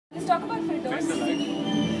talk about filters. Face the light.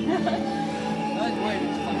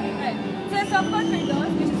 Right. So let's talk about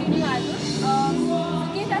filters, which is your new album. So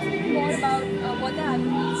can you tell us a little more about what the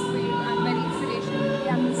album means for you and where the inspiration for the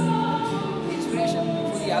album came from? The inspiration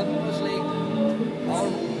for the album was like our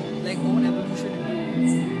own evolution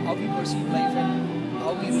into how we perceive life and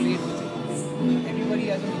how we relate with it. Everybody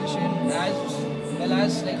as a musician, as well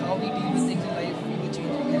as like how we deal with things in life, we were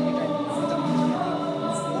changing every time.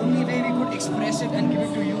 The only way we could express it and give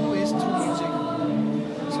it to you is through music.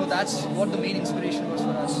 So that's what the main inspiration was for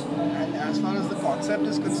us. And as far as the concept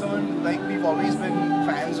is concerned, like we've always been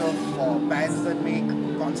fans of bands that make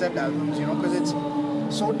concept albums, because it's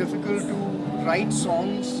so difficult to write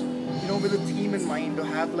songs, with a theme in mind, to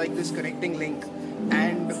have like this connecting link.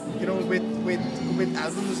 And with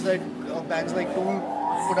albums that bands like Tool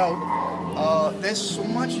put out, there's so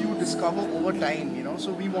much you discover over time,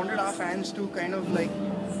 So we wanted our fans to kind of like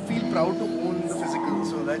feel proud to own the physical.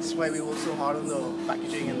 So that's why we work so hard on the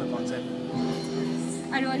packaging and the concept.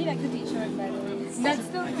 I really like the t-shirt, by the way. That's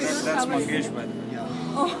the first That's cover. Mangesh, by the way. Yeah.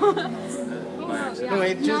 Oh, yeah. No,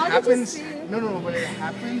 it Now just that you happens. say it- No, but it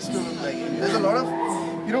happens to like. There's a lot of,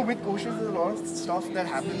 with Koshish, there's a lot of stuff that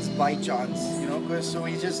happens by chance. Because so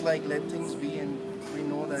we just like let things be, and we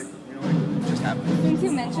know that it just happens. Since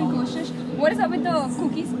you mentioned Coshish, what is up with the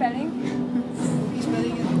cookie spelling? Cookie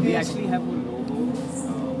spelling is We actually have a logo,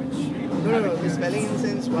 which No. The spelling in the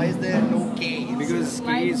sense, why is there no K? because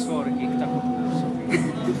Why? K is for Ekta Kapoor.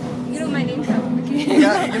 So My name starts with a K.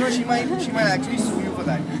 Yeah, she might actually sue you for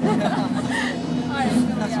that. Alright, so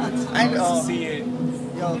yeah. And CA.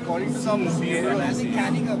 yeah, according to some, classic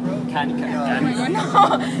Kanika, bro. yeah. Oh my god,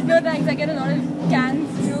 no thanks. I get a lot of cans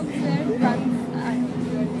jokes there. Guns.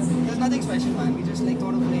 There's nothing special, man. We just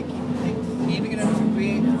thought of naming it in a different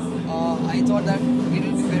way. I thought that it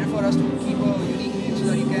will be better for us to keep a unique name so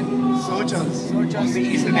that you can Search us search us on the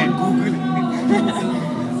internet, Google. You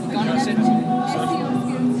can't just SEO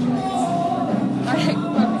skills. Alright,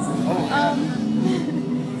 perfect.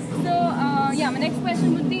 So my next question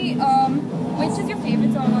would be, which is your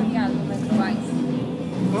favorite song on the album and why?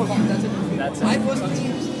 That's it. That's I it. personally,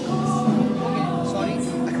 okay, sorry,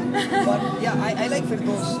 but yeah, I like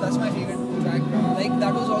Firdos. That's my favorite track.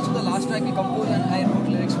 That was also the last track we composed and I wrote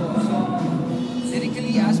lyrics for. So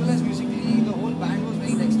lyrically as well as musically, the whole band was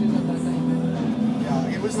very dexterous at that time.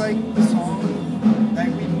 Yeah, it was like the song that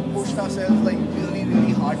we pushed ourselves really,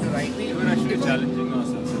 really hard to write. We were actually challenging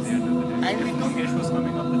ourselves at the end of the day. And If Mangesh was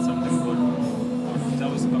coming up with something good, or Pooja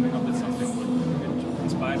was coming up with something good, it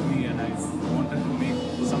inspired me and I wanted to make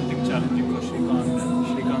something challenging for Shrikant, and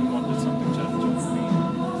Shrikant wanted something challenging for me.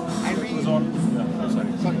 And It was all, yeah, oh,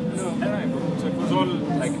 sorry. Sorry, no. So it was all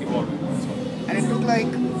evolving. That's all. And it took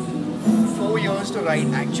 4 years to write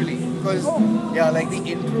actually, because the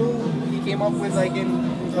intro he came up with in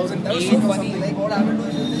 2008 That was so or funny. something. What happened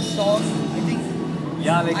was this song, I think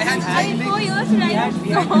Yeah, I had Like 4 years to we write had a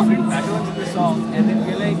different song. patterns in the song, and then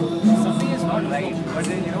we were like, something is not right, but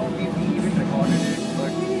then we even recorded it,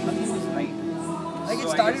 but nothing was right. it So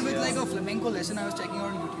I started guess, with a flamenco lesson I was checking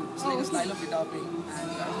out on YouTube. It's like a style of guitar playing, and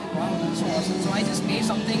I was like, wow, that's so awesome. So I just made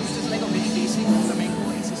something which is like a very basic flamenco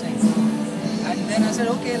exercise, and then I said,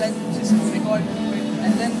 okay, let's just record it.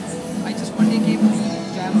 And then I just one day came to the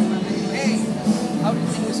jam and I'm like, hey, how do you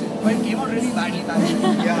think this is? But it came out really badly back then.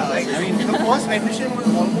 Yeah, the first rendition was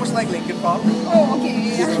almost like Linkin Park, Oh, okay.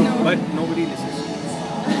 Yeah, no. But nobody listens.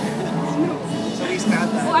 so we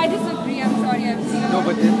scrapped that. Oh, I disagree. I'm sorry. I've seen a No, lot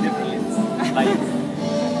but of- they're differently. Like,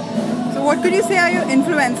 So what could you say are your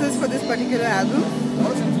influences for this particular album? A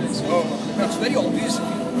lot of influence. It's very obvious if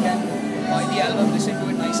you can buy the album, listen to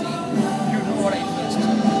it nicely, you know what our influences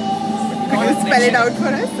are. Could you spell it out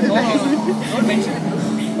for us? No, don't mention it.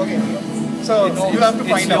 Okay, so you have to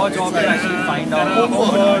find it's out. your job to It's like- actually find out.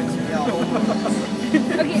 Homework.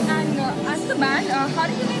 Okay, and as the band, how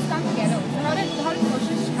did you guys come together? So how did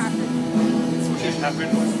Coshish happen? It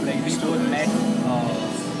happened like we both met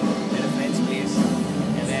at a friend's place,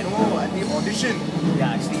 and then No, at the audition.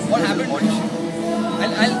 yeah, actually What it was an happened? audition.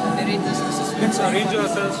 I'll narrate this. This is Let's arrange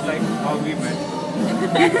ourselves like how we met.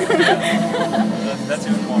 That's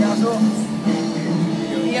even more. Yeah, so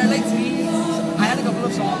we had I had a couple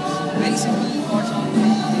of songs, very simple chord songs,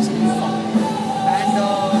 basically fun. And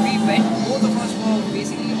we went, both of us were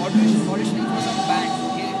basically auditioning for some band,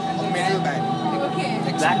 okay? And A the metal band. Okay.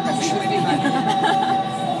 Black metal band.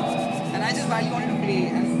 And I just badly wanted to play,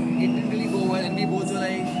 and it didn't really go well. And we both were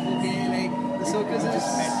like, okay, the circus is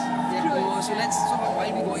so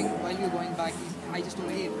while we were going back, I just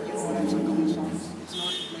told, hey, I have some couple of songs. It's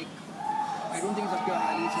not I don't think it's up your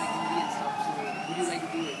alley. It's indie and stuff. So would you like to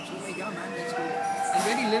do it? So like, yeah, man, let's go. And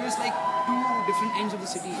where we live is 2 two different ends of the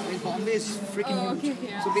city. Like Bombay is freaking Oh, huge. okay,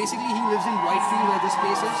 yeah. So basically, he lives in Whitefield where this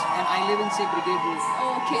place is, and I live in say Brigade Road.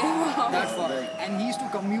 Okay, wow. That far. And he used to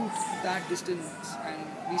commute that distance, and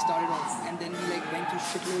we started off, and then we like went through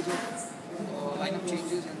shitloads of lineup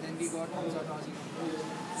changes, and then we got Hamza Kazi.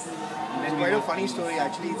 It's quite a funny story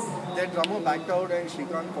actually. That drummer backed out and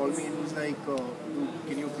Shrikant called me and was like, "Dude,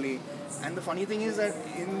 can you play?" And the funny thing is that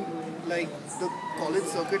in like the college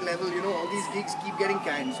circuit level, you know, all these gigs keep getting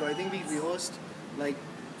canned. So I think we rehearsed like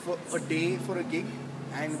for a day for a gig,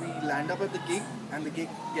 and we land up at the gig and the gig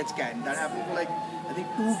gets canned. That happened for like I think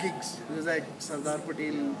 2 gigs. It was at Sardar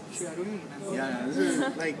Patel. Shit, I don't even remember. Yeah,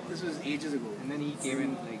 this was ages ago. And then he came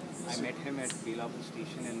in, like, I met him at Belapur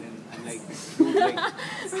station, and then I'm like,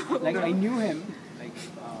 dude, like I knew him, like,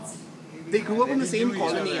 They grew up in the same each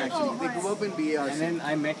colony other, actually. They grew up in BARC. and then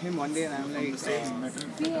I met him one day, and I'm like,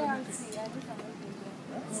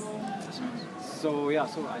 so yeah,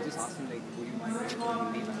 so I just asked him, like, would you mind writing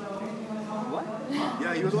Hindi? What?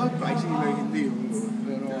 Yeah, he was all pricey like Hindi.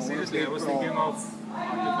 Yeah, seriously, I was thinking of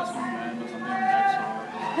First Band or something like that, so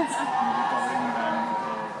maybe covering band,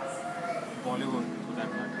 Bollywood for that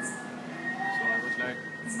matter. So I was like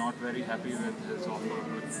not very happy with his offer,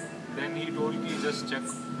 but then he told me just check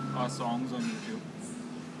our songs on YouTube,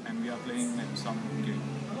 and we are playing in some gig.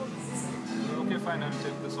 Okay, fine, I'll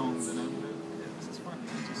check the songs, and I'm like, yeah, this is fun.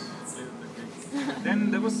 I'll just play the gig.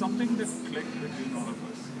 Then there was something that clicked between all of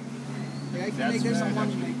us. Like, I feel That's like there's where it someone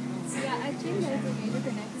actually- like. Yeah, I think there is a way to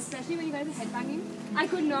connect, especially when you guys are headbanging. I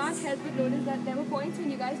could not help but notice that there were points when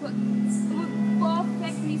you guys were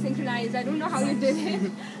perfectly synchronized. I don't know how you did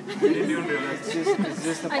it. I didn't even realize. It's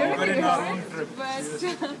just the I don't power. know We're in our how own you did trip. it,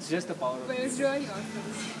 but It's just the power of but it was really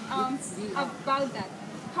awesome. About that,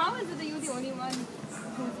 how is it that you're the only one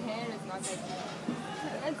whose hair is not like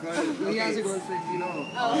that? He has a girlfriend. You know,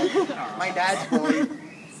 my dad's bald,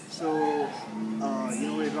 so you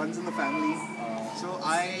know it runs in the family. So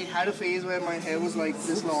I had a phase where my hair was like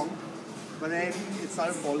this long, but then it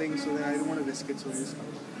started falling. So then I didn't want to risk it. So I just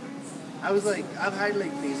I was like, I've had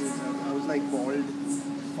like phases. I was like bald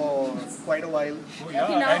for quite a while. Oh, yeah,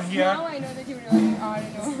 Okay, now, and he had. now I know that you really are,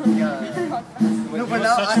 you know. Yeah. No, He but was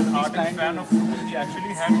now such an ardent fan of Tool. He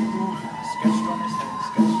actually had Tool sketched on his head.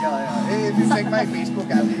 yeah. If you check my Facebook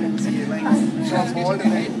app, you can see it. Like, so I'm bald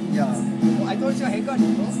and then, yeah. Oh, I thought it's your haircut,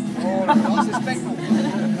 bro. Oh, lost respect.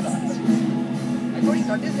 I thought he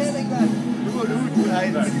cut his hair like that. Dude,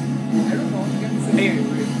 I don't know. Hey,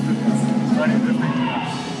 started drifting.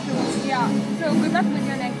 Yeah, so good luck with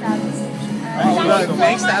your next album. Oh, Thank well, you so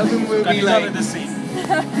next much. album will be Cutting out like. with the scene.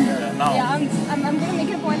 Yeah, now. Yeah, I'm gonna make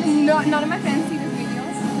it a point that none of my friends see this video.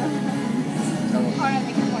 Or I'll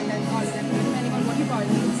make it a point that all of them, depending on what you call it.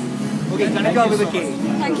 Okay, Kanika with a K.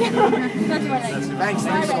 Thank you. That's what I like. Thanks so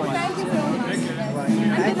Alright, much. thank you so much. Thank you.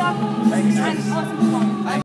 And good luck. And awesome performance.